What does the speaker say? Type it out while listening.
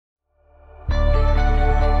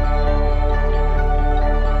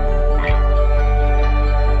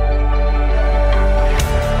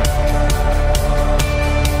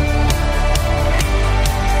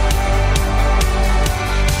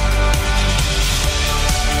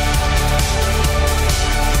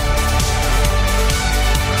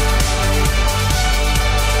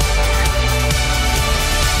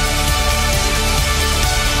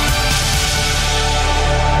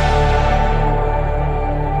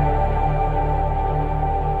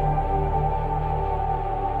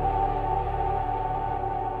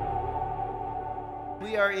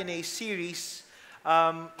are in a series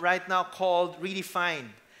right now called Redefined.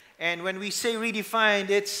 And when we say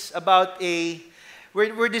redefined, it's about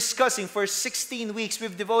we're discussing for 16 weeks.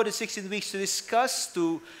 We've devoted 16 weeks to discuss,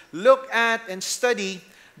 to look at and study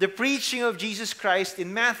the preaching of Jesus Christ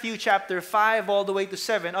in Matthew chapter 5 all the way to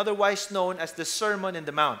 7, otherwise known as the Sermon on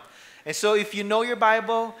the Mount. And so if you know your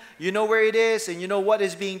Bible, you know where it is, and you know what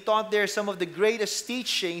is being taught there, some of the greatest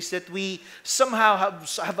teachings that we somehow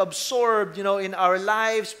have absorbed, in our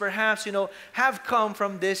lives, perhaps, have come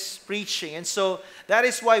from this preaching. And so that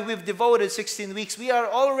is why we've devoted 16 weeks. We are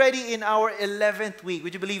already in our 11th week.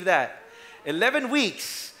 Would you believe that? 11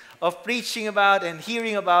 weeks of preaching about and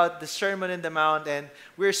hearing about the Sermon on the Mount. And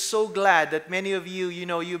we're so glad that many of you,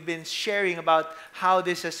 you've been sharing about how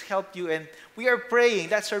this has helped you. And we are praying,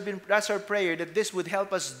 that's our prayer, that this would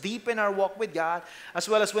help us deepen our walk with God, as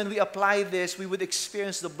well as when we apply this, we would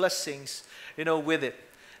experience the blessings, with it.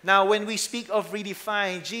 Now, when we speak of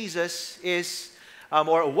redefine, Jesus is,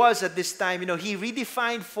 or was at this time, he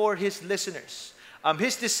redefined for his listeners,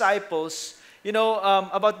 his disciples,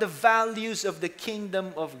 about the values of the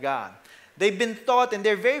kingdom of God. They've been taught and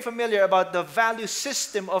they're very familiar about the value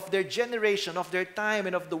system of their generation, of their time,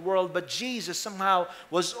 and of the world. But Jesus somehow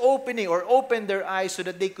was opened their eyes so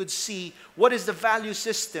that they could see what is the value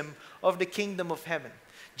system of the kingdom of heaven.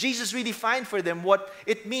 Jesus redefined for them what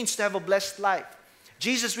it means to have a blessed life.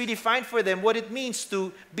 Jesus redefined for them what it means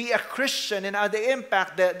to be a Christian and the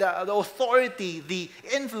impact, the authority, the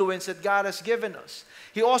influence that God has given us.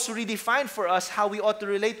 He also redefined for us how we ought to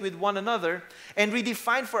relate with one another, and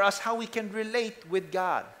redefined for us how we can relate with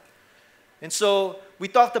God. And so we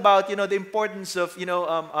talked about, the importance of,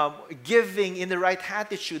 giving in the right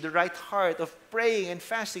attitude, the right heart, of praying and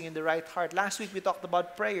fasting in the right heart. Last week we talked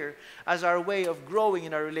about prayer as our way of growing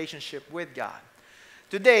in our relationship with God.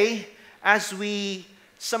 Today, as we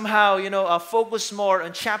somehow, focus more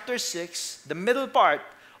on chapter 6, the middle part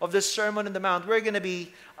of the Sermon on the Mount, we're going to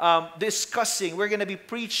be discussing, we're going to be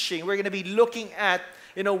preaching, we're going to be looking at,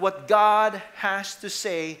 what God has to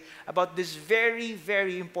say about this very,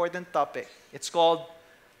 very important topic. It's called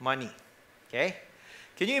money. Okay?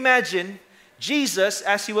 Can you imagine Jesus,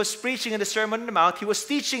 as he was preaching in the Sermon on the Mount, he was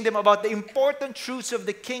teaching them about the important truths of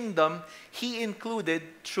the kingdom. He included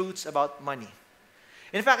truths about money.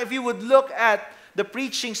 In fact, if you would look at the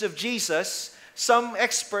preachings of Jesus, some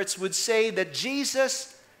experts would say that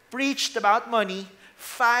Jesus preached about money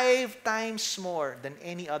 5 times more than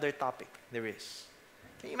any other topic there is.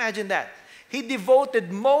 Can you imagine that? He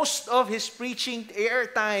devoted most of his preaching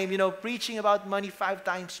airtime, preaching about money 5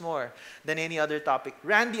 times more than any other topic.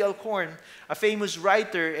 Randy Alcorn, a famous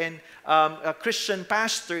writer and a Christian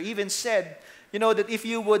pastor, even said, that if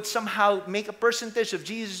you would somehow make a percentage of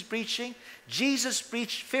Jesus' preaching, Jesus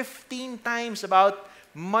preached 15 times about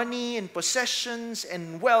money and possessions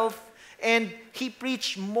and wealth, and he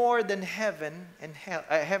preached more than heaven and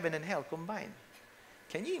hell combined.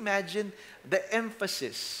 Can you imagine the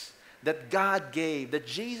emphasis that God gave, that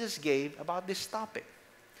Jesus gave about this topic?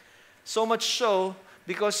 So much so,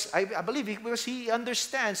 because I believe because he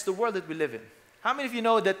understands the world that we live in. How many of you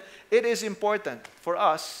know that it is important for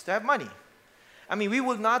us to have money? I mean, we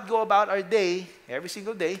will not go about our day, every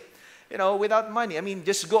single day, without money. I mean,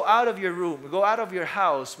 just go out of your room, go out of your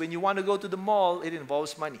house. When you want to go to the mall, it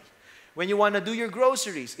involves money. When you want to do your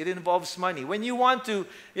groceries, it involves money. When you want to,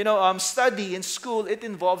 study in school, it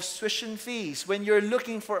involves tuition fees. When you're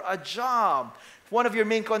looking for a job, one of your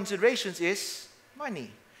main considerations is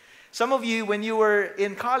money. Some of you, when you were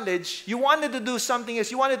in college, you wanted to do something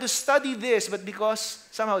else. You wanted to study this, but because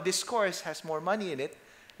somehow this course has more money in it,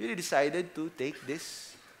 you decided to take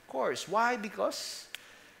this course. Why? Because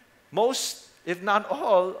most, if not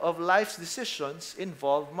all, of life's decisions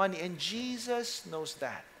involve money. And Jesus knows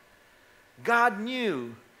that. God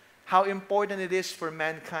knew how important it is for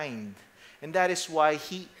mankind. And that is why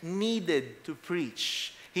he needed to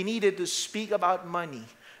preach. He needed to speak about money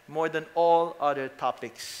more than all other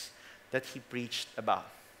topics that he preached about.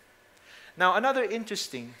 Now, another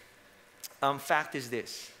interesting fact is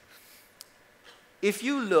this. If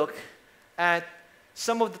you look at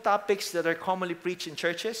some of the topics that are commonly preached in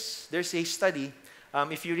churches, there's a study.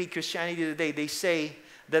 If you read Christianity Today, they say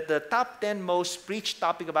that the top 10 most preached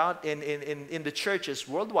topic about in the churches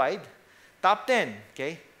worldwide, top 10,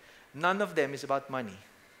 okay, none of them is about money.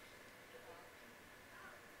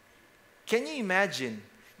 Can you imagine?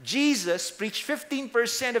 Jesus preached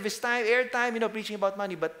 15% of his time, airtime, preaching about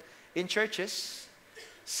money, but in churches,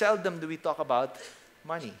 seldom do we talk about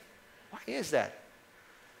money. Why is that?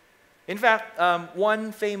 In fact,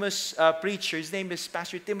 one famous preacher, his name is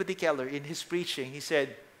Pastor Timothy Keller, in his preaching, he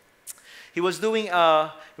said, He was doing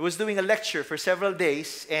a lecture for several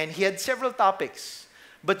days, and he had several topics.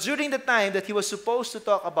 But during the time that he was supposed to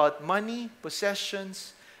talk about money,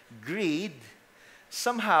 possessions, greed,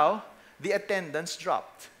 somehow the attendance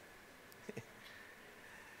dropped.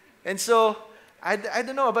 And so, I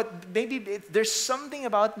don't know, but maybe there's something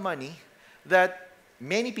about money that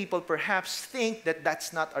many people perhaps think that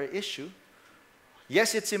that's not our issue.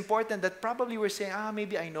 Yes, it's important that probably we're saying,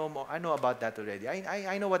 maybe I know more. I know about that already.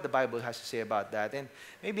 I know what the Bible has to say about that. And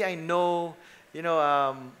maybe I know,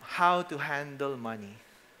 how to handle money.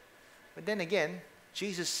 But then again,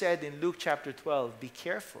 Jesus said in Luke chapter 12, be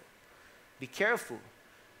careful. Be careful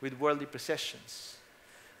with worldly possessions.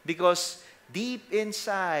 Because deep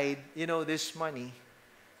inside, this money,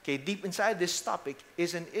 deep inside this topic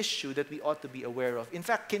is an issue that we ought to be aware of. In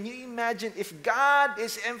fact, can you imagine if God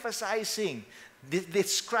is emphasizing,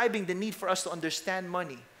 describing the need for us to understand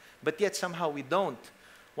money, but yet somehow we don't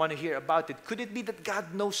want to hear about it? Could it be that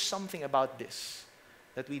God knows something about this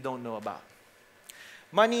that we don't know about?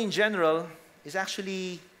 Money in general is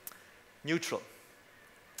actually neutral.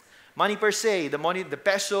 Money per se, the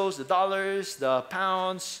pesos, the dollars, the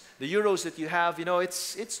pounds, the euros that you have,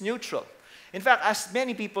 it's neutral. In fact, as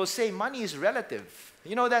many people say, money is relative.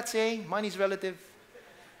 You know that saying, money is relative?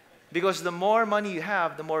 Because the more money you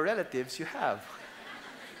have, the more relatives you have.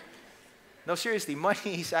 No, seriously,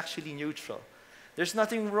 money is actually neutral. There's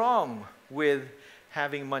nothing wrong with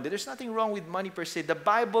having money. There's nothing wrong with money per se. The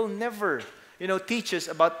Bible never, teaches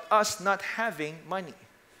about us not having money.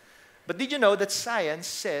 But did you know that science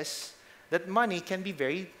says that money can be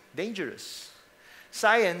very dangerous?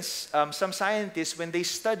 Science, some scientists, when they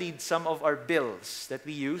studied some of our bills that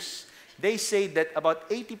we use, they say that about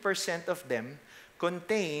 80% of them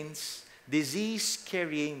contains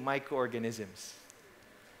disease-carrying microorganisms.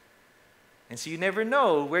 And so you never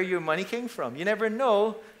know where your money came from. You never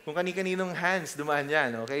know kung kani-kaninong hands dumaan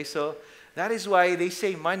yan, okay? So that is why they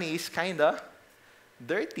say money is kinda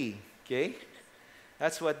dirty, okay?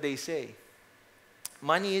 That's what they say.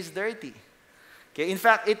 Money is dirty. Okay? In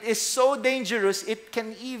fact, it is so dangerous, it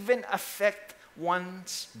can even affect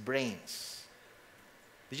one's brains.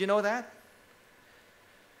 Did you know that?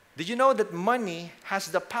 Did you know that money has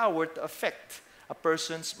the power to affect a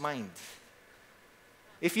person's mind?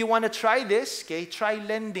 If you want to try this, try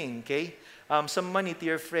lending, some money to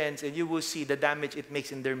your friends, and you will see the damage it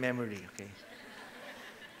makes in their memory,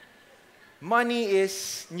 Money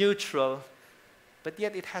is neutral, but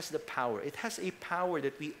yet it has the power. It has a power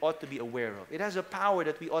that we ought to be aware of. It has a power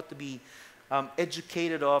that we ought to be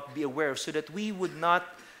educated of, be aware of, so that we would not,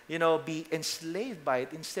 be enslaved by it.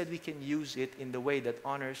 Instead, we can use it in the way that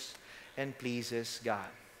honors and pleases God.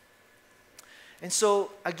 And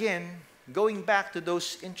so, again, going back to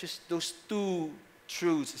those two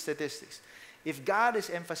truths, statistics, if God is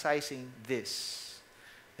emphasizing this,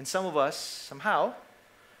 and some of us, somehow,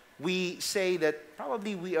 we say that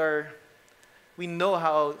probably we know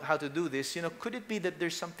how to do this, could it be that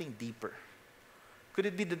there's something deeper? Could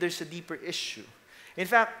it be that there's a deeper issue? In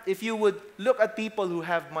fact, if you would look at people who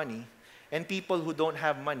have money and people who don't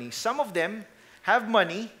have money, some of them have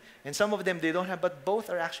money and some of them they don't have, but both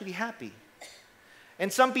are actually happy.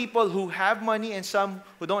 And some people who have money and some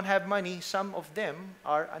who don't have money, some of them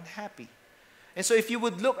are unhappy. And so if you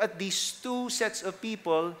would look at these two sets of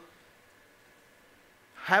people,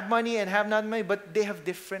 have money and have not money, but they have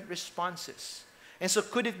different responses. And so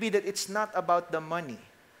could it be that it's not about the money,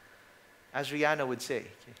 as Rihanna would say?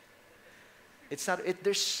 It's not.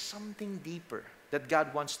 There's something deeper that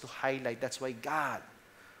God wants to highlight. That's why God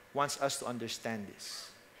wants us to understand this.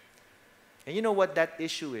 And you know what that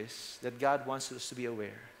issue is that God wants us to be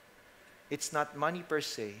aware? It's not money per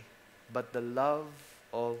se, but the love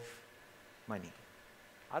of money,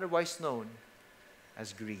 otherwise known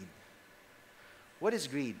as greed. What is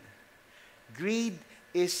greed? Greed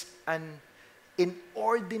is an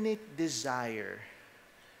inordinate desire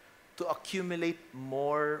to accumulate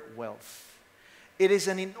more wealth. It is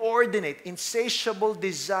an inordinate, insatiable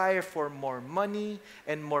desire for more money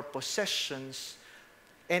and more possessions.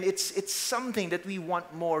 And it's something that we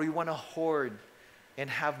want more. We want to hoard and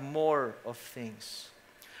have more of things.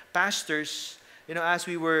 Pastors, as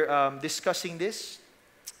we were discussing this,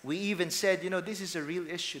 we even said, this is a real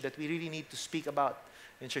issue that we really need to speak about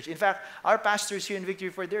in church. In fact, our pastors here in Victory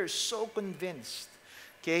Ford, they're so convinced,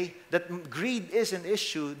 that greed is an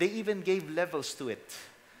issue. They even gave levels to it.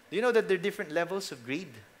 Do you know that there are different levels of greed?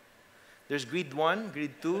 There's greed 1,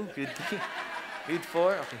 greed 2, greed 3, greed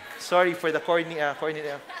 4. Okay. Sorry for the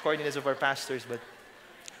corniness of our pastors, but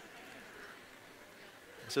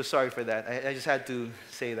I'm so sorry for that. I just had to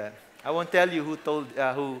say that. I won't tell you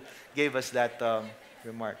who gave us that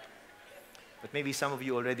remark. But maybe some of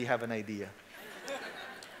you already have an idea.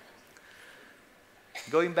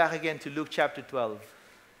 Going back again to Luke chapter 12,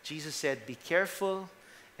 Jesus said, be careful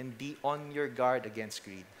and be on your guard against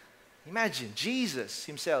greed. Imagine Jesus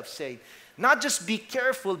himself saying, not just be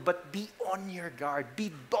careful, but be on your guard.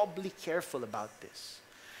 Be doubly careful about this.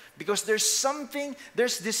 Because there's something,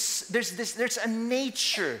 there's a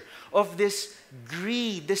nature of this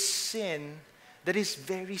greed, this sin that is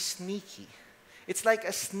very sneaky. It's like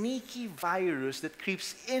a sneaky virus that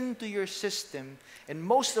creeps into your system, and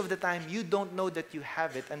most of the time you don't know that you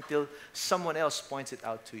have it until someone else points it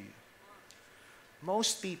out to you.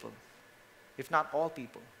 Most people, if not all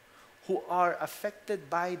people, who are affected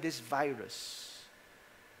by this virus,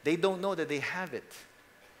 they don't know that they have it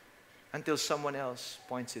until someone else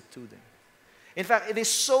points it to them. In fact, it is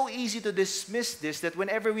so easy to dismiss this that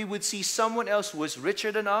whenever we would see someone else who is richer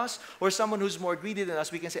than us or someone who's more greedy than us,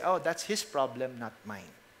 we can say, oh, that's his problem, not mine.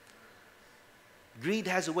 Greed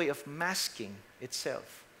has a way of masking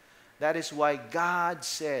itself. That is why God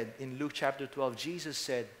said in Luke chapter 12, Jesus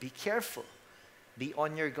said, be careful, be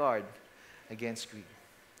on your guard against greed.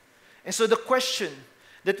 And so the question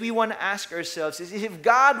that we want to ask ourselves is, if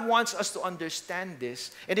God wants us to understand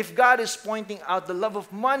this, and if God is pointing out the love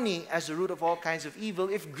of money as the root of all kinds of evil,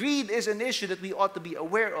 if greed is an issue that we ought to be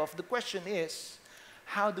aware of, the question is,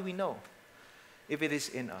 how do we know if it is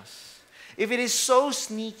in us? If it is so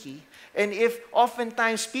sneaky, and if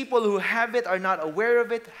oftentimes people who have it are not aware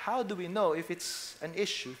of it, how do we know if it's an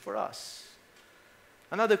issue for us?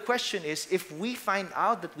 Another question is, if we find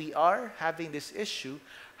out that we are having this issue,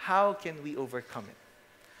 how can we overcome it?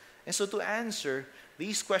 And so to answer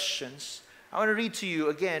these questions, I want to read to you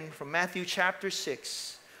again from Matthew chapter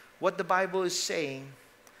 6, what the Bible is saying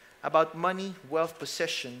about money, wealth,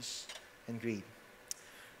 possessions, and greed.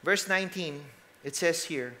 Verse 19, it says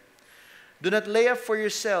here, do not lay up for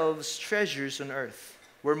yourselves treasures on earth,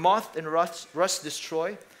 where moth and rust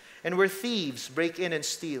destroy, and where thieves break in and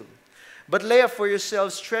steal. But lay up for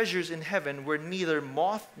yourselves treasures in heaven, where neither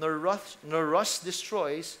moth nor rust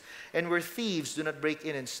destroys, and where thieves do not break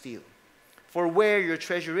in and steal. For where your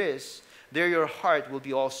treasure is, there your heart will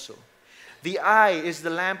be also. The eye is the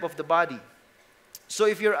lamp of the body. So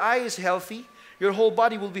if your eye is healthy, your whole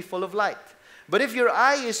body will be full of light. But if your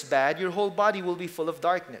eye is bad, your whole body will be full of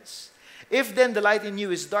darkness. If then the light in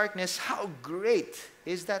you is darkness, how great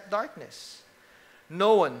is that darkness?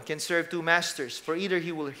 No one can serve two masters, for either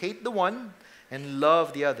he will hate the one and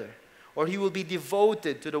love the other, or he will be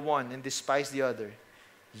devoted to the one and despise the other.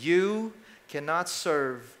 You cannot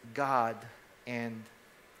serve God and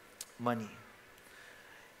money.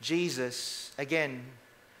 Jesus, again,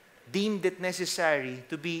 deemed it necessary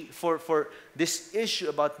to be, for this issue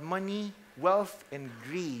about money, wealth, and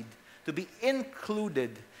greed to be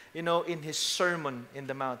included, in his Sermon in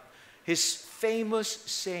the Mount. His famous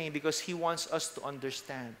saying, because he wants us to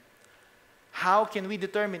understand how can we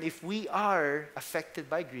determine if we are affected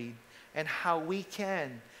by greed and how we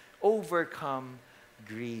can overcome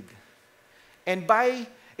greed. And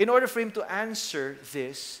in order for him to answer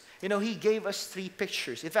this, he gave us three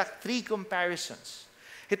pictures. In fact, three comparisons.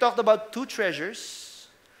 He talked about two treasures,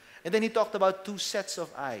 and then he talked about two sets of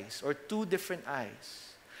eyes, or two different eyes.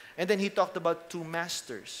 And then he talked about two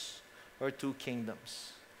masters, or two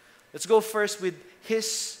kingdoms. Let's go first with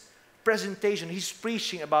his presentation. He's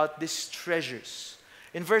preaching about these treasures.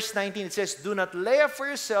 In verse 19, it says, do not lay up for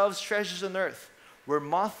yourselves treasures on earth, where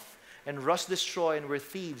moth and rust destroy, and where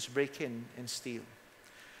thieves break in and steal.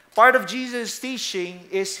 Part of Jesus' teaching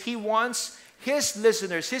is he wants his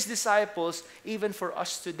listeners, his disciples, even for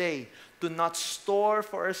us today, to not store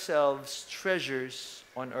for ourselves treasures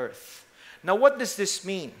on earth. Now, what does this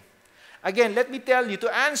mean? Again, let me tell you,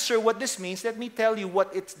 to answer what this means, let me tell you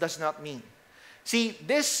what it does not mean. See,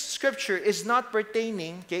 this scripture is not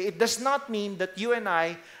pertaining, it does not mean that you and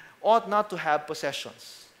I ought not to have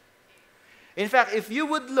possessions. In fact, if you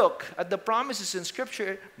would look at the promises in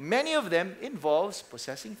scripture, many of them involves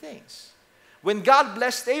possessing things. When God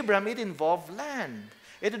blessed Abraham, it involved land.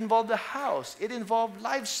 It involved a house. It involved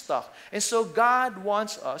livestock. And so God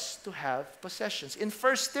wants us to have possessions. In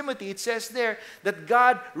 1 Timothy, it says there that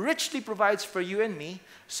God richly provides for you and me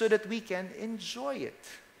so that we can enjoy it.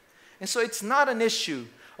 And so it's not an issue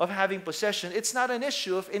of having possession. It's not an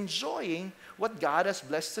issue of enjoying what God has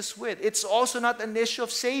blessed us with. It's also not an issue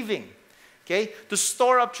of saving. Okay? To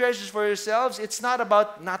store up treasures for yourselves, it's not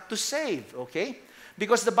about not to save. Okay?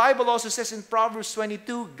 Because the Bible also says in Proverbs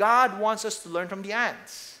 22, God wants us to learn from the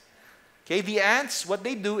ants. Okay, the ants, what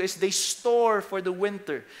they do is they store for the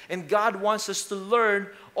winter. And God wants us to learn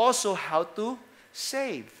also how to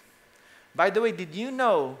save. By the way, did you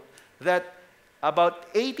know that about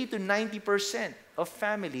 80 to 90% of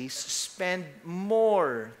families spend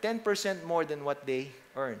more, 10% more than what they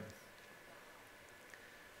earn.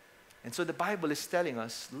 And so the Bible is telling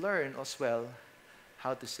us, learn as well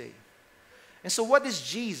how to save. And so what is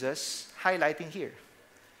Jesus highlighting here?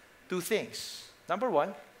 Two things. Number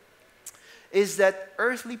one is that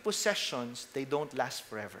earthly possessions, they don't last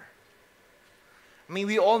forever. I mean,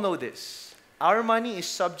 we all know this. Our money is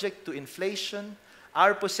subject to inflation.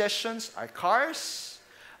 Our possessions, our cars,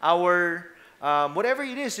 our whatever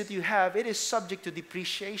it is that you have, it is subject to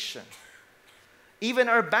depreciation. Even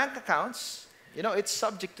our bank accounts, it's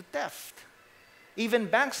subject to theft. Even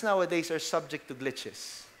banks nowadays are subject to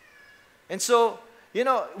glitches. And so,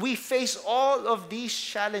 we face all of these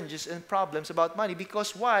challenges and problems about money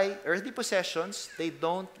because why? Earthly possessions, they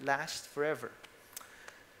don't last forever.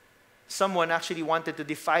 Someone actually wanted to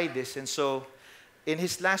defy this, and so in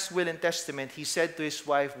his last will and testament, he said to his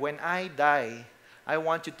wife, when I die, I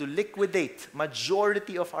want you to liquidate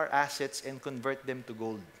majority of our assets and convert them to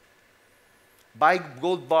gold. Buy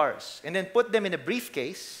gold bars and then put them in a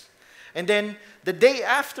briefcase. And then the day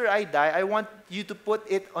after I die, I want you to put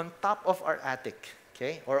it on top of our attic,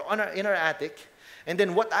 okay? Or in our attic. And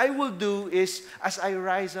then what I will do is, as I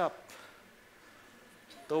rise up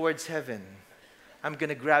towards heaven, I'm going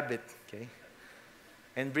to grab it, okay?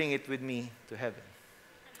 And bring it with me to heaven.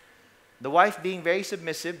 The wife, being very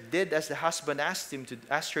submissive, did as the husband asked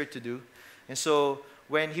her to do. And so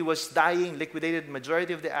when he was dying, liquidated the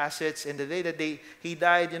majority of the assets. And the day that he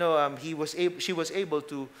died, she was able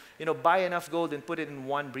to, buy enough gold and put it in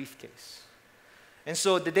one briefcase. And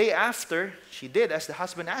so the day after, she did as the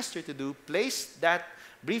husband asked her to do, placed that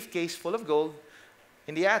briefcase full of gold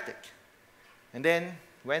in the attic. And then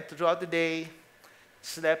went throughout the day,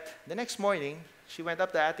 slept. The next morning, she went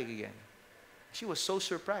up the attic again. She was so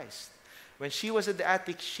surprised. When she was at the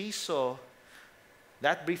attic, she saw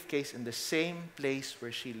that briefcase in the same place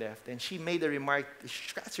where she left. And she made a remark, she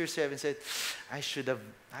scratched herself and said, I should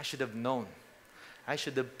have known. I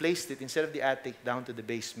should have placed it instead of the attic down to the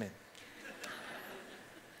basement.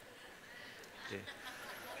 Okay.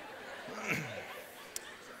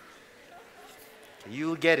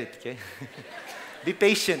 You'll get it, okay? Be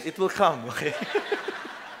patient, it will come, okay?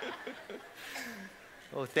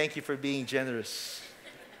 Oh, thank you for being generous.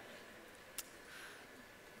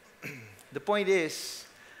 The point is,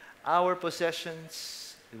 our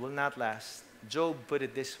possessions, it will not last. Job put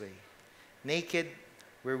it this way, naked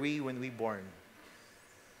were we when we born,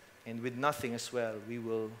 and with nothing as well, we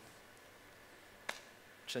will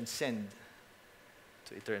transcend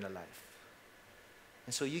to eternal life.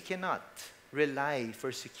 And so you cannot rely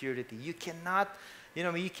for security. You cannot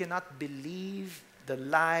believe the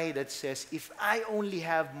lie that says, if I only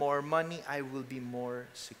have more money, I will be more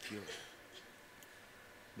secure.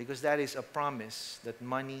 Because that is a promise that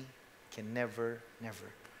money can never, never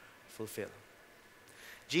fulfill.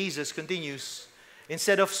 Jesus continues,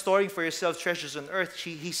 instead of storing for yourselves treasures on earth,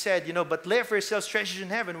 he said, but lay for yourselves treasures in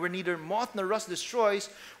heaven where neither moth nor rust destroys,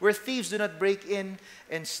 where thieves do not break in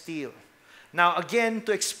and steal. Now again,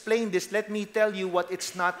 to explain this, let me tell you what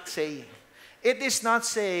it's not saying. It is not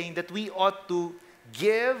saying that we ought to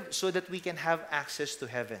give so that we can have access to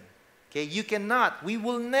heaven. Okay, we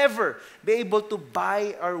will never be able to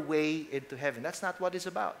buy our way into heaven. That's not what it's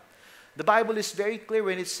about. The Bible is very clear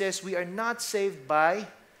when it says we are not saved by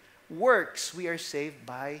works. We are saved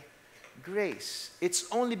by grace. It's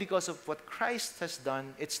only because of what Christ has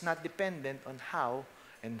done. It's not dependent on how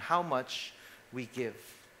and how much we give.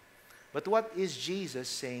 But what is Jesus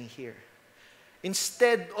saying here?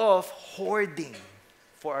 Instead of hoarding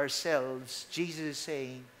for ourselves, Jesus is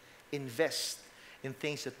saying, invest in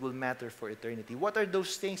things that will matter for eternity. What are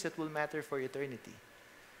those things that will matter for eternity?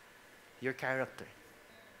 Your character.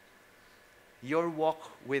 Your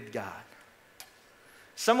walk with God.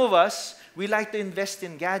 Some of us, we like to invest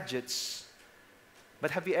in gadgets,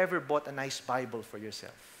 but have you ever bought a nice Bible for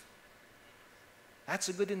yourself? That's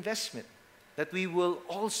a good investment that we will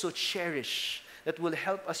also cherish, that will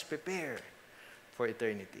help us prepare for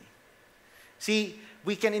eternity. See,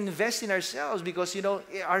 we can invest in ourselves because,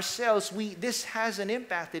 this has an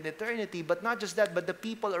impact in eternity, but not just that, but the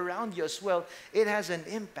people around you as well, it has an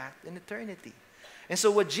impact in eternity. And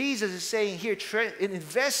so what Jesus is saying here,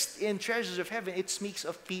 invest in treasures of heaven, it speaks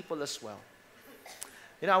of people as well.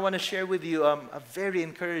 I want to share with you a very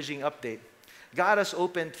encouraging update. God has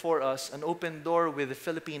opened for us an open door with the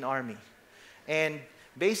Philippine Army. And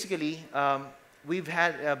basically,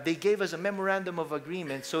 they gave us a memorandum of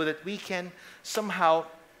agreement so that we can somehow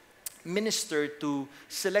minister to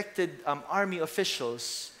selected army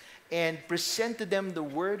officials and present to them the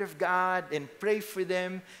Word of God and pray for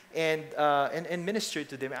them and minister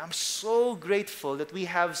to them. I'm so grateful that we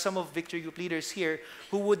have some of Victory Group leaders here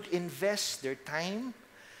who would invest their time,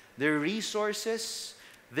 their resources,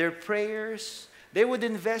 their prayers. They would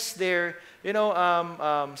invest their,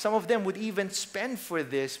 some of them would even spend for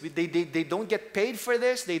this. They don't get paid for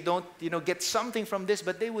this. They don't, get something from this,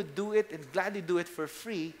 but they would do it and gladly do it for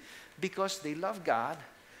free because they love God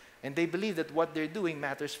and they believe that what they're doing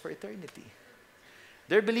matters for eternity.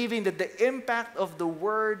 They're believing that the impact of the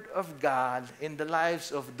Word of God in the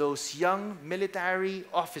lives of those young military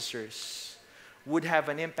officers would have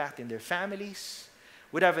an impact in their families,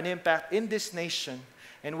 would have an impact in this nation,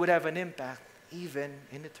 and would have an impact even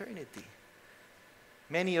in eternity.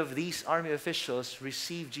 Many of these army officials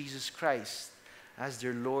received Jesus Christ as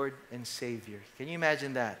their Lord and Savior. Can you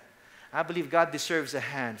imagine that? I believe God deserves a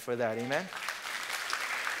hand for that. Amen?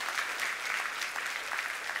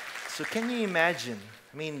 So can you imagine?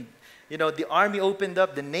 I mean, the Army opened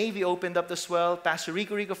up, the Navy opened up as well. Pastor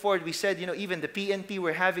Rico Ford, we said, even the PNP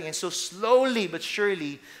we're having, and so slowly but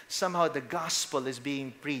surely, somehow the gospel is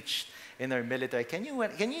being preached in our military. Can you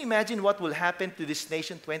imagine what will happen to this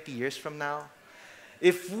nation 20 years from now?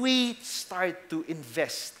 If we start to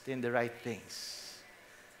invest in the right things.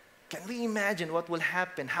 Can we imagine what will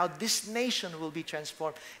happen, how this nation will be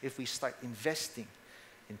transformed if we start investing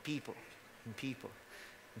in people, and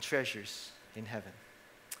treasures in heaven?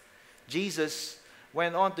 Jesus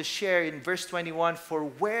went on to share in verse 21, "For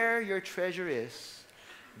where your treasure is,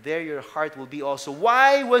 there your heart will be also."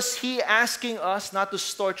 Why was he asking us not to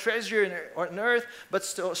store treasure on earth, but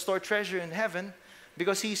store treasure in heaven?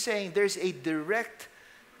 Because he's saying there's a direct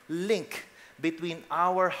link between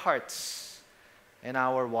our hearts and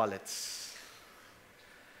our wallets.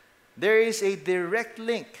 There is a direct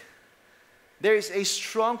link. There is a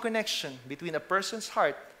strong connection between a person's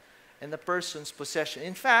heart and a person's possession.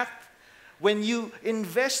 In fact, when you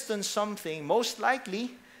invest in something, most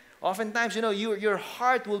likely, oftentimes, your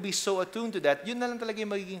heart will be so attuned to that. Yun na lang talaga yung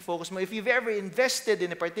magiging focus mo. If you've ever invested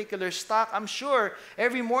in a particular stock, I'm sure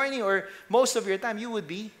every morning or most of your time, you would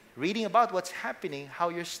be reading about what's happening, how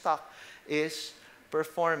your stock is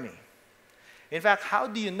performing. In fact, how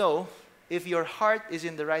do you know if your heart is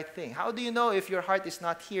in the right thing? How do you know if your heart is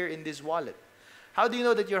not here in this wallet? How do you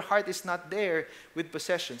know that your heart is not there with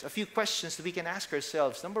possessions? A few questions that we can ask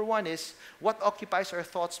ourselves. Number one is, what occupies our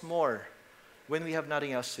thoughts more when we have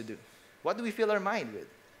nothing else to do? What do we fill our mind with?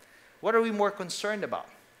 What are we more concerned about?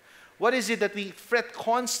 What is it that we fret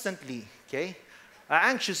constantly, are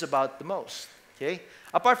anxious about the most?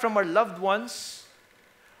 Apart from our loved ones,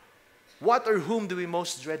 what or whom do we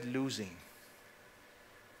most dread losing?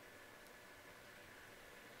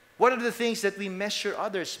 What are the things that we measure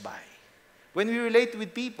others by? When we relate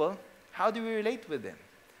with people, how do we relate with them?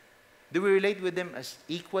 Do we relate with them as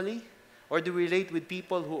equally? Or do we relate with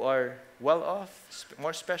people who are well off,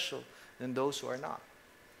 more special than those who are not?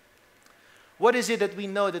 What is it that we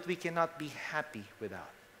know that we cannot be happy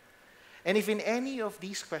without? And if in any of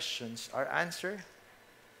these questions our answer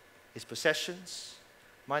is possessions,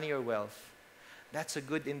 money, or wealth, that's a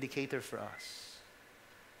good indicator for us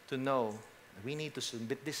to know that we need to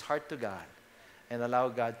submit this heart to God and allow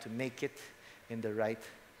God to make it in the right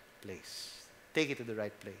place. Take it to the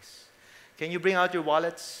right place. Can you bring out your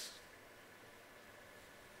wallets?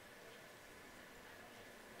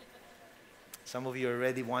 Some of you are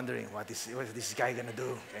already wondering, what is this guy going to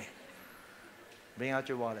do? Okay. Bring out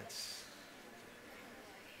your wallets.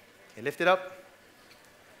 Okay, lift it up.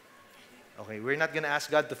 Okay, we're not going to ask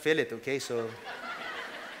God to fill it, okay? So,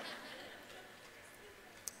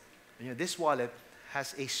 this wallet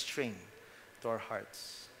has a string to our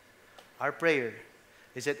hearts. Our prayer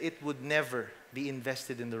is that it would never be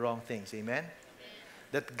invested in the wrong things. Amen?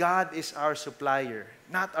 That God is our supplier,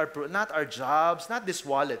 not our jobs, not this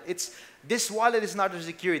wallet. This wallet is not our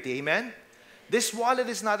security. Amen? This wallet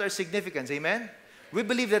is not our significance. Amen? We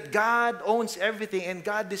believe that God owns everything and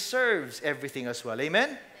God deserves everything as well.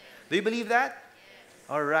 Amen? Do you believe that? Yes.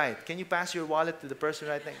 All right. Can you pass your wallet to the person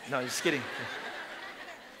right now? No, just kidding.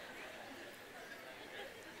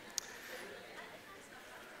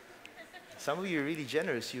 Some of you are really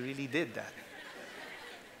generous. You really did that.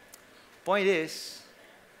 Point is,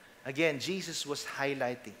 again, Jesus was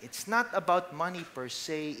highlighting, it's not about money per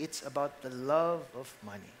se, it's about the love of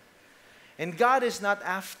money. And God is not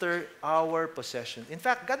after our possession. In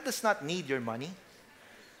fact, God does not need your money.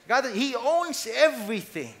 He owns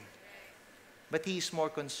everything. But He is more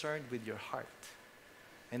concerned with your heart.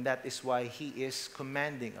 And that is why He is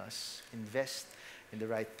commanding us, invest in the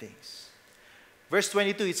right things. Verse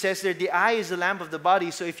 22, it says there, the eye is the lamp of the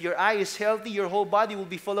body. So if your eye is healthy, your whole body will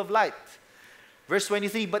be full of light. Verse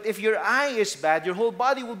 23, but if your eye is bad, your whole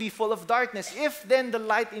body will be full of darkness. If then the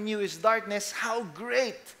light in you is darkness, how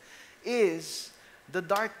great is the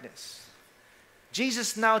darkness?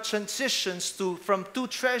 Jesus now transitions from two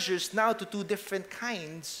treasures now to two different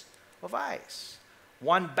kinds of eyes.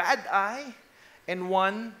 One bad eye and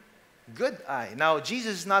one good eye. Now,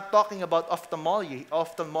 Jesus is not talking about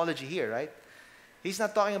ophthalmology here, right? He's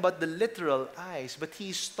not talking about the literal eyes, but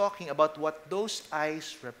he's talking about what those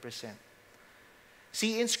eyes represent.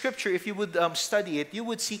 See, in Scripture, if you would study it, you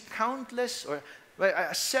would see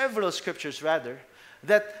several scriptures rather,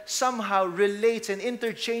 that somehow relates and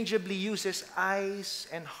interchangeably uses eyes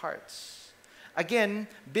and hearts. Again,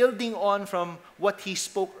 building on from what he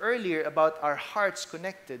spoke earlier about our hearts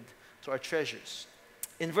connected to our treasures.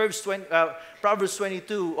 In Proverbs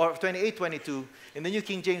 22 or 28:22, in the New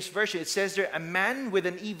King James Version, it says there, a man with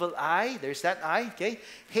an evil eye, there's that eye, okay,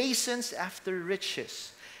 hastens after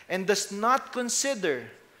riches and does not consider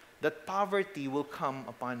that poverty will come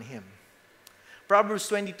upon him. Proverbs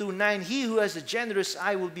 22:9, he who has a generous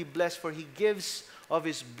eye will be blessed, for he gives of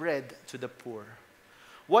his bread to the poor.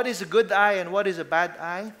 What is a good eye and what is a bad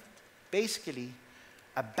eye? Basically,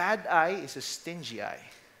 a bad eye is a stingy eye.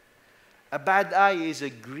 A bad eye is a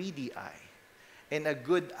greedy eye. And a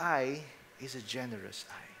good eye is a generous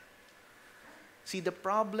eye. See, the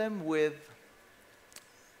problem with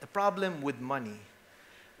money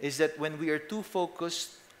is that when we are too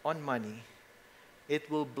focused on money, it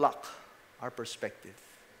will block our perspective.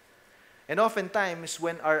 And oftentimes,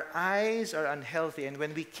 when our eyes are unhealthy and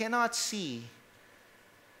when we cannot see,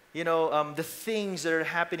 the things that are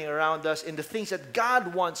happening around us and the things that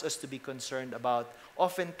God wants us to be concerned about,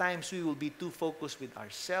 oftentimes we will be too focused with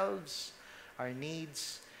ourselves, our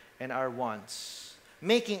needs, and our wants,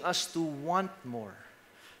 making us to want more,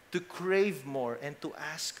 to crave more, and to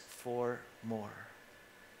ask for more.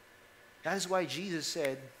 That is why Jesus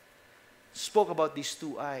spoke about these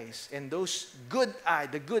two eyes. And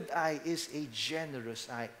the good eye is a generous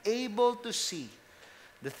eye, able to see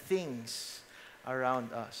the things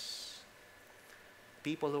around us.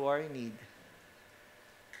 People who are in need.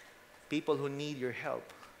 People who need your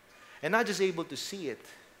help. And not just able to see it,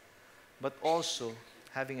 but also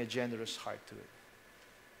having a generous heart to it.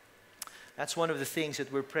 That's one of the things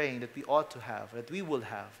that we're praying that we ought to have, that we will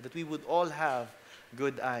have, that we would all have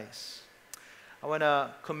good eyes. I want to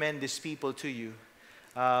commend these people to you.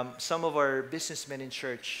 Some of our businessmen in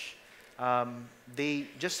church, they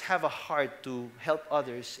just have a heart to help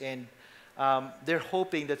others, and they're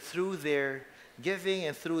hoping that through their giving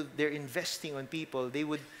and through their investing on people, they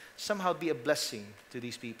would somehow be a blessing to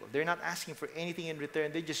these people. They're not asking for anything in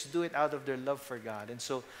return. They just do it out of their love for God. And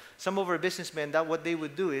so some of our businessmen, what they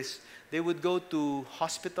would do is they would go to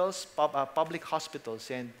hospitals, public hospitals,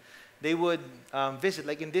 and they would visit.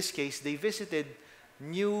 Like in this case, they visited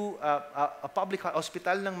a public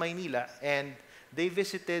hospital ng Maynila, and they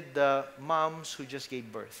visited the moms who just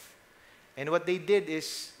gave birth. And what they did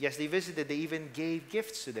is, yes, they visited, they even gave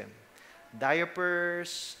gifts to them.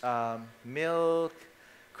 Diapers, milk,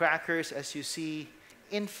 crackers, as you see,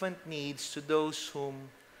 infant needs to those whom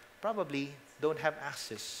probably don't have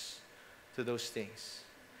access to those things.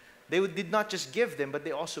 They did not just give them, but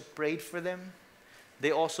they also prayed for them.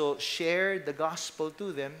 They also shared the gospel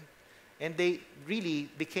to them, and they really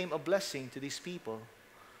became a blessing to these people.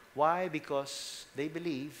 Why? Because they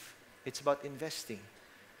believe it's about investing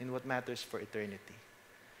in what matters for eternity.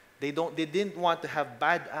 They didn't want to have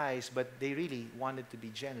bad eyes, but they really wanted to be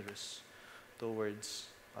generous towards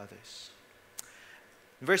others.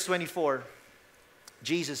 In verse 24,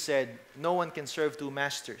 Jesus said, no one can serve two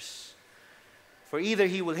masters. For either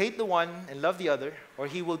he will hate the one and love the other, or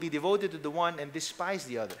he will be devoted to the one and despise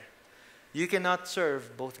the other. You cannot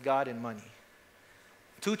serve both God and money.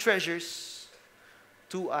 Two treasures,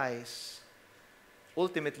 two eyes.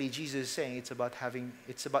 Ultimately, Jesus is saying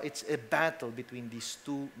it's a battle between these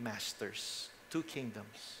two masters, two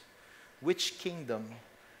kingdoms. Which kingdom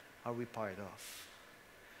are we part of?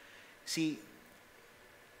 See,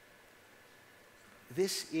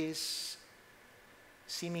 this is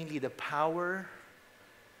seemingly the power,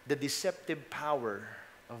 the deceptive power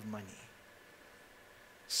of money.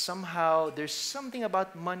 Somehow, there's something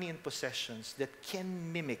about money and possessions that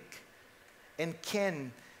can mimic and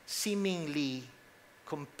can seemingly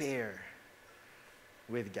compare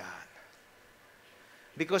with God.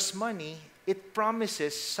 Because money, it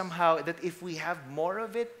promises somehow that if we have more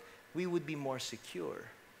of it, we would be more secure.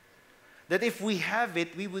 That if we have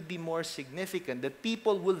it, we would be more significant. That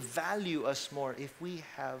people will value us more if we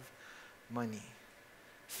have money.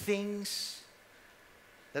 Things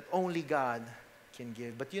that only God can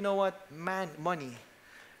give. But you know what? Money,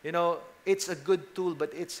 it's a good tool,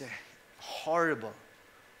 but it's a horrible,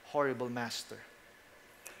 horrible master.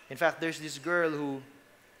 In fact, there's this girl who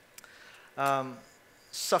um,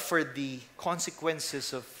 suffered the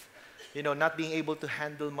consequences of, not being able to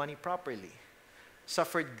handle money properly.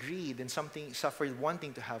 Suffered greed and suffered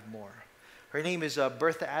wanting to have more. Her name is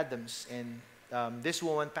Bertha Adams, and this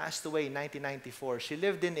woman passed away in 1994. She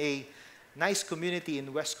lived in a nice community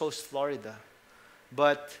in West Coast, Florida.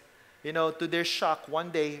 But, to their shock,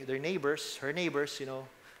 one day, her neighbors,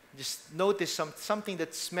 just noticed something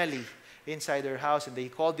that's smelly inside her house, and they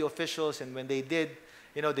called the officials, and when they did,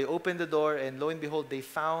 they opened the door, and lo and behold, they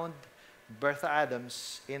found Bertha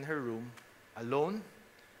Adams in her room, alone,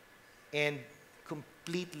 and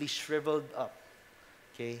completely shriveled up,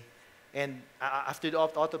 okay? And after the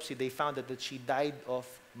autopsy, they found out that she died of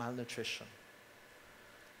malnutrition.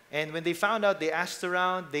 And when they found out, they asked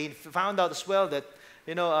around. They found out as well that,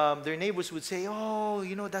 their neighbors would say, oh,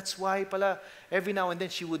 that's why pala, every now and then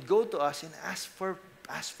she would go to us and ask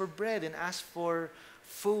for bread and ask for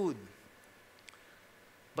food.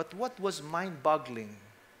 But what was mind-boggling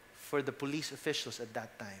for the police officials at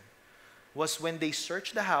that time was when they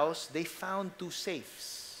searched the house, they found 2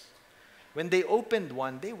 safes. When they opened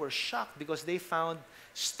one, they were shocked because they found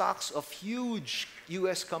stocks of huge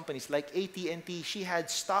U.S. companies like AT&T. She had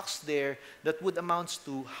stocks there that would amount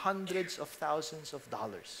to hundreds of thousands of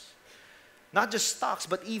dollars. Not just stocks,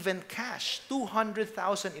 but even cash.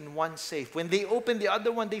 $200,000 in one safe. When they opened the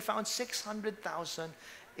other one, they found $600,000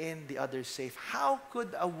 in the other safe. How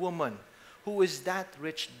could a woman who is that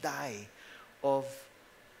rich die of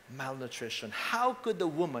malnutrition? How could a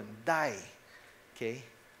woman die, okay,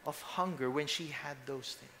 of hunger when she had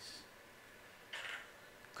those things?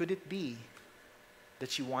 Could it be that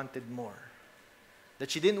she wanted more? That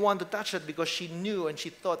she didn't want to touch it because she knew and she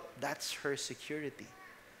thought that's her security.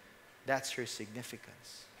 That's her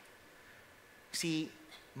significance. See,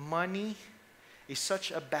 money is such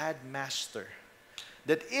a bad master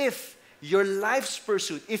that if your life's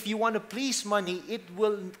pursuit, if you want to please money, it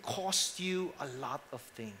will cost you a lot of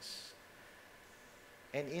things.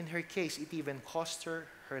 And in her case, it even cost her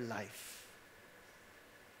her life.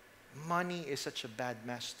 Money is such a bad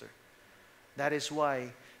master. That is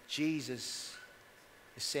why Jesus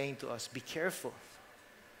is saying to us, be careful.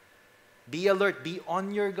 Be alert, be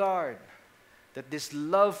on your guard, that this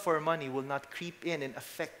love for money will not creep in and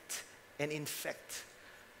affect and infect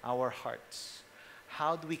our hearts.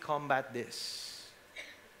 How do we combat this?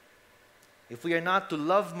 If we are not to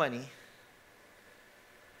love money,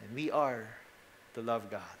 then we are to love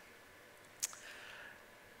God.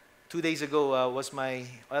 2 days ago was my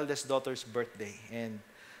eldest daughter's birthday, and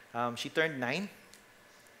she turned 9.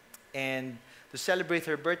 And to celebrate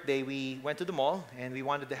her birthday, we went to the mall, and we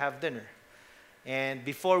wanted to have dinner. And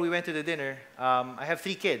before we went to the dinner, I have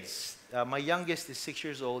 3 kids. My youngest is 6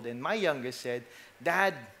 years old, and my youngest said,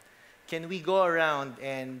 Dad, can we go around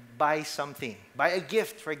and buy something? Buy a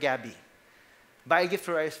gift for Gabby. Buy a gift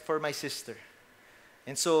for my sister.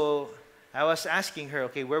 And so I was asking her,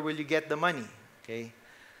 okay, where will you get the money? Okay,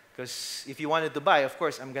 because if you wanted to buy, of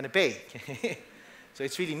course, I'm going to pay. So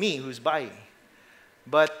it's really me who's buying.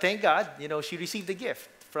 But thank God, she received a gift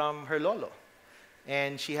from her lolo.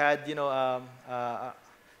 And she had,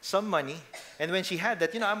 some money. And when she had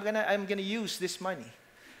that, I'm gonna use this money.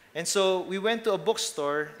 And so we went to a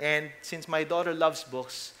bookstore, and since my daughter loves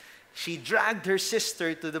books, she dragged her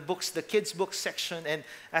sister to the kids' book section. And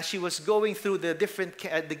as she was going through the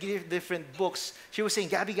different books, she was saying,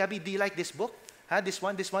 Gabby, do you like this book? This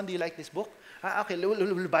one, do you like this book? Okay,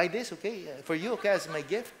 we'll buy this, okay, for you, okay, as my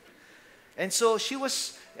gift. And so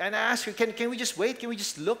and I asked her, can we just wait? Can we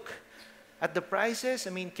just look at the prices? I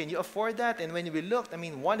mean, can you afford that? And when we looked,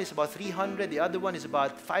 one is about 300, the other one is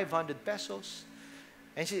about 500 pesos.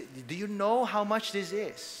 And she said, do you know how much this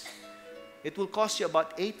is? It will cost you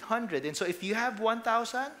about 800. And so if you have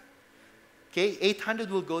 1,000, okay, 800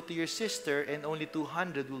 will go to your sister and only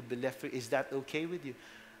 200 will be left for you. Is that okay with you?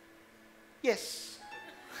 Yes.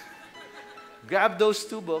 Grabbed those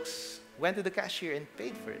 2 books, went to the cashier and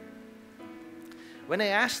paid for it. When I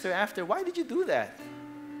asked her after, why did you do that?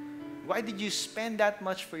 Why did you spend that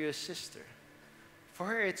much for your sister? For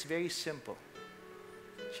her, it's very simple.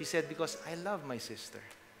 She said, because I love my sister.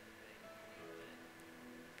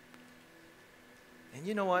 And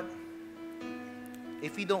you know what?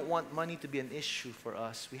 If we don't want money to be an issue for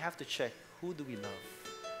us, we have to check, who do we love?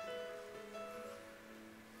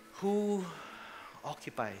 Who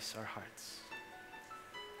occupies our hearts?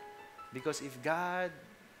 Because if God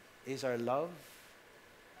is our love,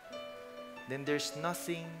 then there's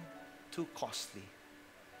nothing too costly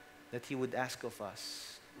that He would ask of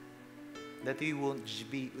us that we will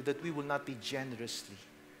not be generous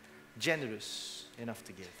enough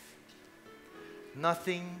to give.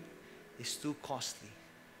 Nothing is too costly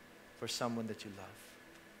for someone that you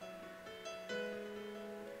love.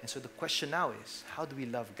 And so the question now is, how do we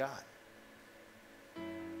love God?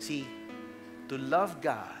 See, to love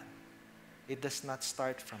God, it does not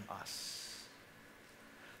start from us.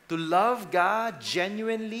 To love God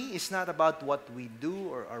genuinely is not about what we do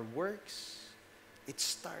or our works. It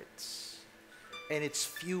starts and it's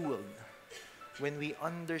fueled when we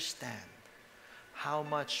understand how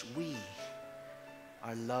much we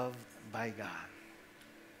are loved by God.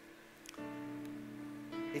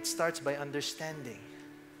 It starts by understanding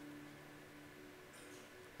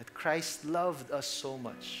that Christ loved us so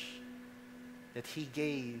much that He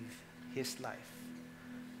gave His life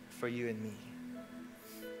for you and me.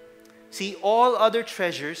 See, all other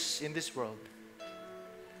treasures in this world,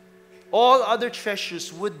 all other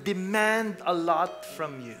treasures would demand a lot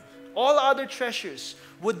from you. All other treasures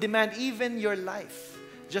would demand even your life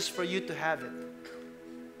just for you to have it.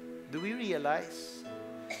 Do we realize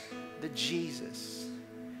that Jesus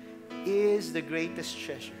is the greatest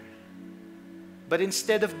treasure? But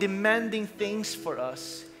instead of demanding things for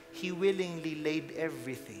us, He willingly laid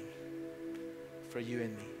everything for you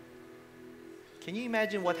and me. Can you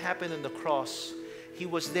imagine what happened on the cross? He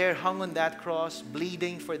was there, hung on that cross,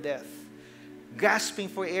 bleeding for death, gasping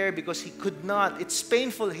for air because He could not. It's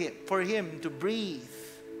painful for Him to breathe.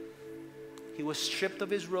 He was stripped of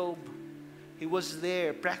His robe. He was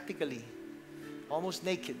there practically, almost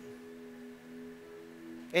naked.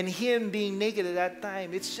 And Him being naked at that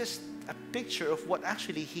time, it's just a picture of what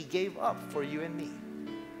actually He gave up for you and me.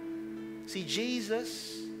 See,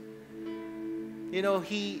 Jesus,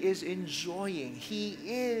 He is enjoying.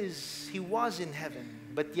 He was in heaven,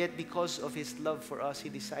 but yet because of His love for us, He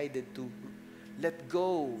decided to let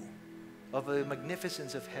go of the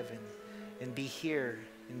magnificence of heaven and be here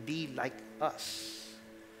and be like us.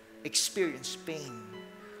 Experience pain,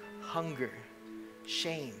 hunger,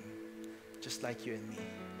 shame, just like you and me.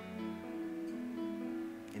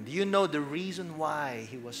 And do you know the reason why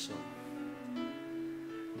He was so?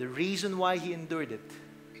 The reason why He endured it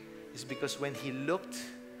is because when He looked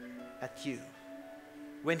at you,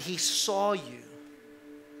 when He saw you,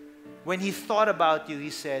 when He thought about you,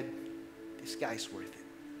 He said, this guy's worth it.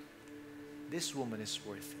 This woman is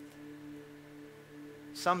worth it.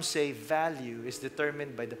 Some say value is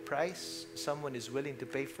determined by the price someone is willing to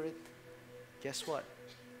pay for it. Guess what?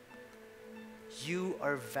 You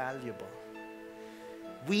are valuable.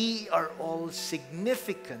 We are all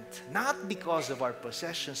significant, not because of our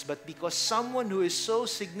possessions, but because someone who is so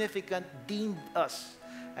significant deemed us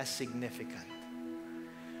as significant.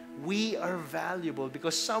 We are valuable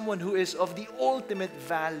because someone who is of the ultimate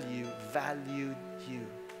value valued you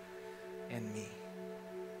and me.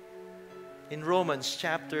 In Romans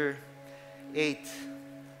chapter 8,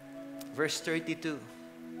 verse 32,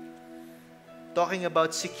 talking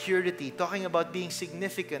about security, talking about being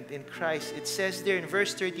significant in Christ, it says there in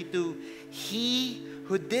verse 32, He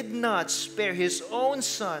who did not spare His own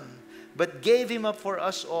Son, but gave Him up for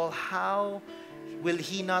us all, how will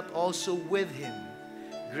He not also with Him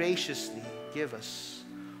graciously give us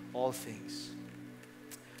all things?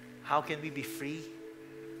 How can we be free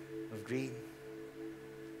of greed?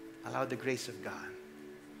 Allow the grace of God.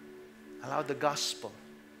 Allow the gospel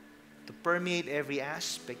to permeate every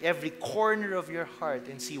aspect, every corner of your heart,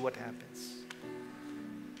 and see what happens.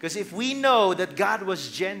 Because if we know that God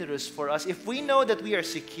was generous for us, if we know that we are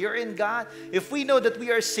secure in God, if we know that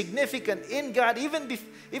we are significant in God,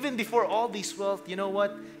 even before all this wealth, you know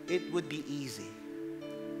what? It would be easy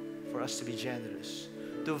for us to be generous,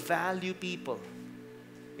 to value people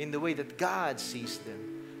in the way that God sees them,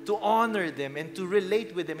 to honor them, and to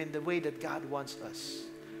relate with them in the way that God wants us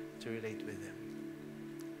to relate with them.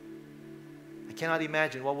 I cannot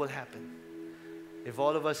imagine what will happen if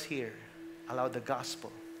all of us here allow the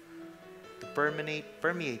gospel to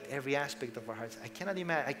permeate every aspect of our hearts. I cannot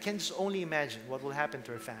imagine. I can just only imagine what will happen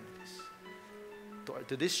to our families,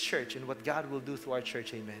 to this church, and what God will do through our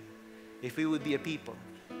church. Amen. If we would be a people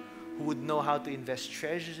who would know how to invest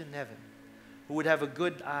treasures in heaven, who would have a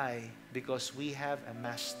good eye because we have a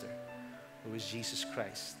master who is Jesus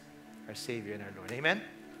Christ, our Savior and our Lord. Amen?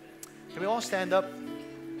 Can we all stand up?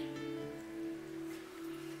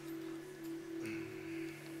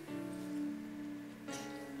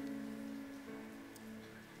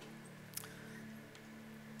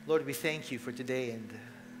 Lord, we thank You for today, and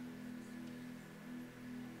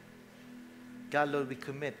God, Lord, we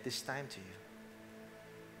commit this time to You.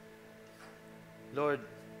 Lord,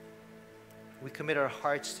 We commit our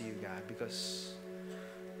hearts to you, God, because,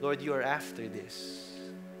 Lord, you are after this.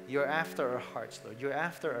 You're after our hearts, Lord. You're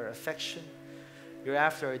after our affection. You're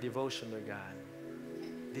after our devotion, Lord God.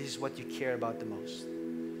 This is what you care about the most.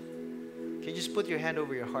 Can you just put your hand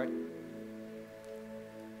over your heart?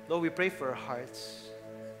 Lord, we pray for our hearts.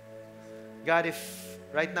 God, if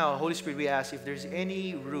right now, Holy Spirit, we ask if there's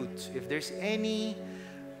any root, if there's any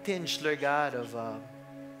tinge, Lord God, of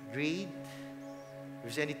greed, if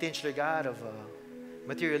there's any tinge, Lord God, of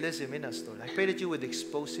materialism in us, Lord, I pray that you would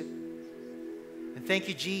expose it. And thank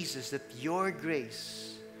you, Jesus, that your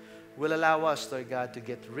grace will allow us, Lord God, to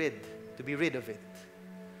be rid of it.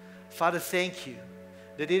 Father, thank you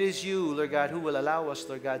that it is you, Lord God, who will allow us,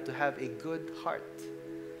 Lord God, to have a good heart.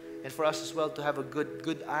 And for us as well to have a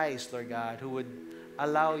good eyes, Lord God, who would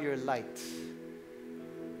allow your light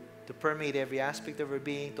to permeate every aspect of our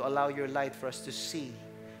being, to allow your light for us to see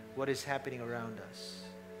what is happening around us.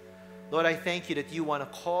 Lord, I thank you that you want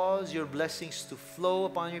to cause your blessings to flow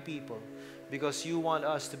upon your people because you want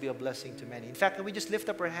us to be a blessing to many. In fact, can we just lift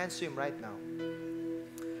up our hands to him right now?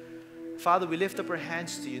 Father, we lift up our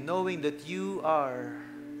hands to you, knowing that you are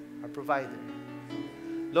our provider.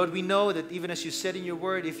 Lord, we know that even as you said in your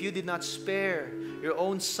word, if you did not spare your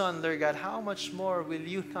own Son, Lord God, how much more will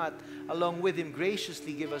you not, along with him,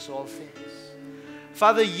 graciously give us all things?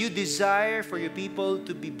 Father, you desire for your people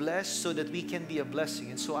to be blessed so that we can be a blessing.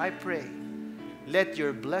 And so I pray, let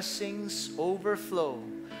your blessings overflow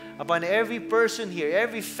upon every person here,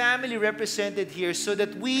 every family represented here, so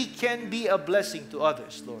that we can be a blessing to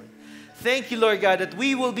others, Lord. Thank you, Lord God, that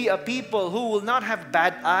we will be a people who will not have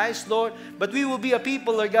bad eyes, Lord, but we will be a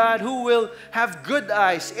people, Lord God, who will have good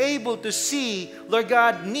eyes, able to see, Lord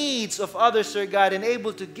God, needs of others, Lord God, and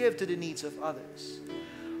able to give to the needs of others.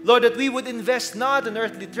 Lord, that we would invest not in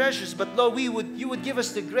earthly treasures, but Lord, you would give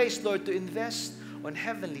us the grace, Lord, to invest on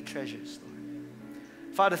heavenly treasures, Lord.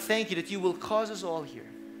 Father, thank you that you will cause us all here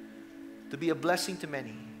to be a blessing to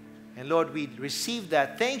many. And Lord, we receive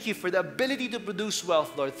that. Thank you for the ability to produce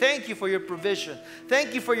wealth, Lord. Thank you for your provision.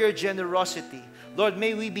 Thank you for your generosity. Lord,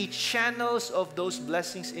 may we be channels of those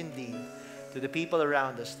blessings indeed to the people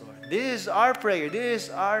around us, Lord. This is our prayer. This is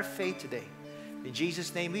our faith today. In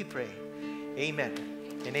Jesus' name we pray. Amen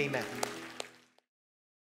and amen.